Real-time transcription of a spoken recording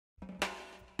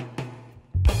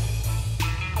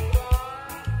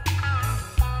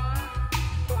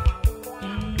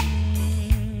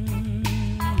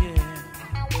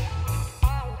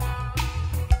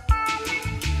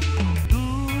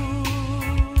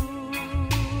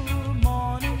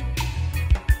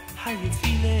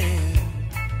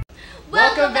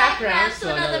Welcome back, Rams,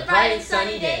 to another bright and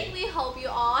sunny day. We hope you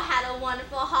all had a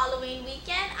wonderful Halloween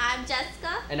weekend. I'm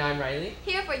Jessica. And I'm Rylee.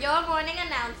 Here for your morning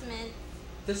announcements.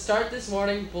 To start this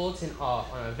morning bulletin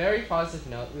off on a very positive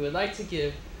note, we would like to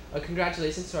give a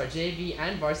congratulations to our JV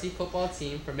and varsity football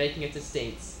team for making it to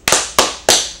states.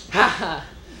 Haha!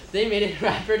 They made it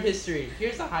Radford history.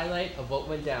 Here's a highlight of what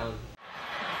went down.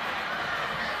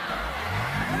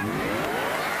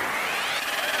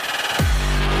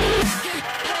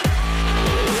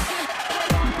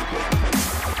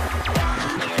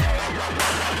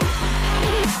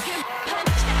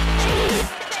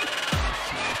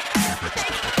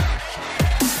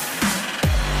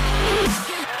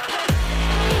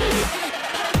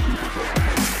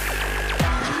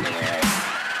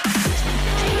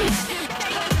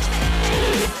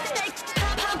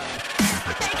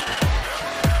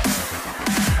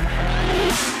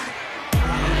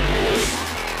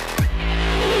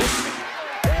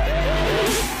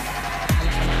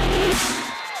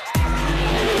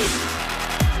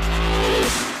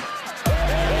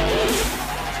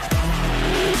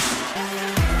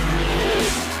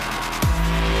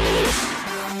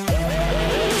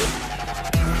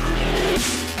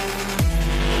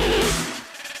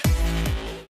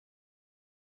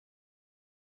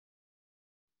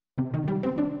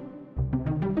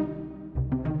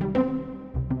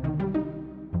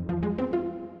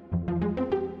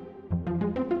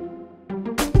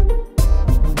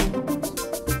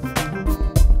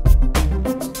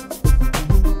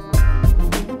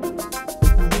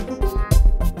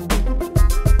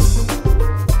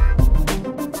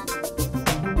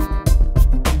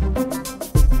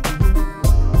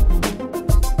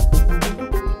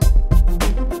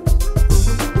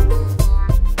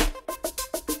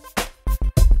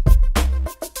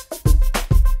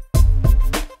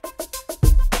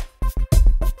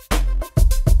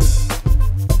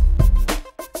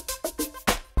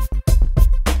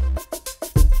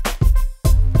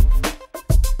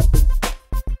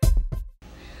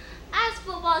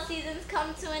 Seasons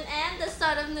come to an end. The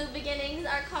start of new beginnings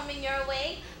are coming your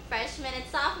way. Freshmen and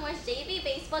sophomores JV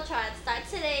baseball tryouts start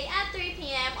today at 3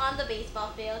 p.m. on the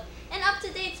baseball field. And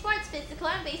up-to-date sports physical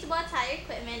and baseball attire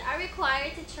equipment are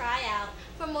required to try out.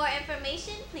 For more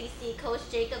information, please see Coach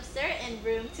Jacob Sir in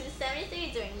room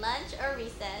 273 during lunch or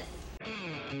recess.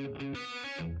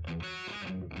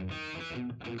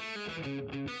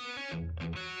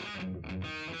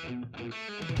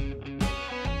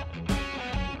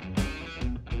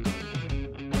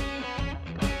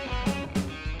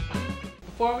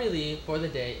 Before we leave for the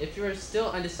day, if you are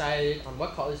still undecided on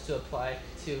what college to apply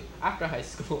to after high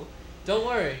school, don't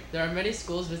worry, there are many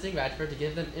schools visiting Radford to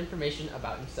give them information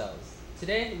about themselves.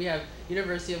 Today we have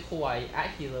University of Hawaii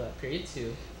at Hilo at period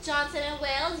 2, Johnson &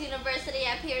 Wales University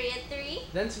at period 3,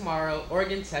 then tomorrow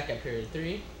Oregon Tech at period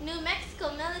 3, New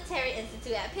Mexico Military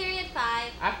Institute at period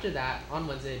 5, after that on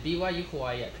Wednesday BYU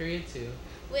Hawaii at period 2,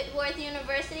 Whitworth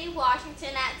University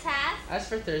Washington at TAS. As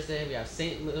for Thursday we have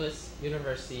St. Louis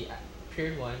University at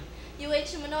period 1,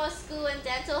 UH Manoa School and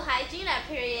Dental Hygiene at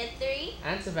period 3,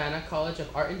 and Savannah College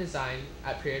of Art and Design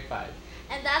at period 5.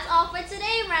 And that's all for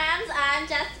today, Rams. I'm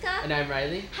Jessica. And I'm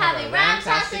Rylee. Have a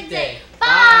Ramtastic day.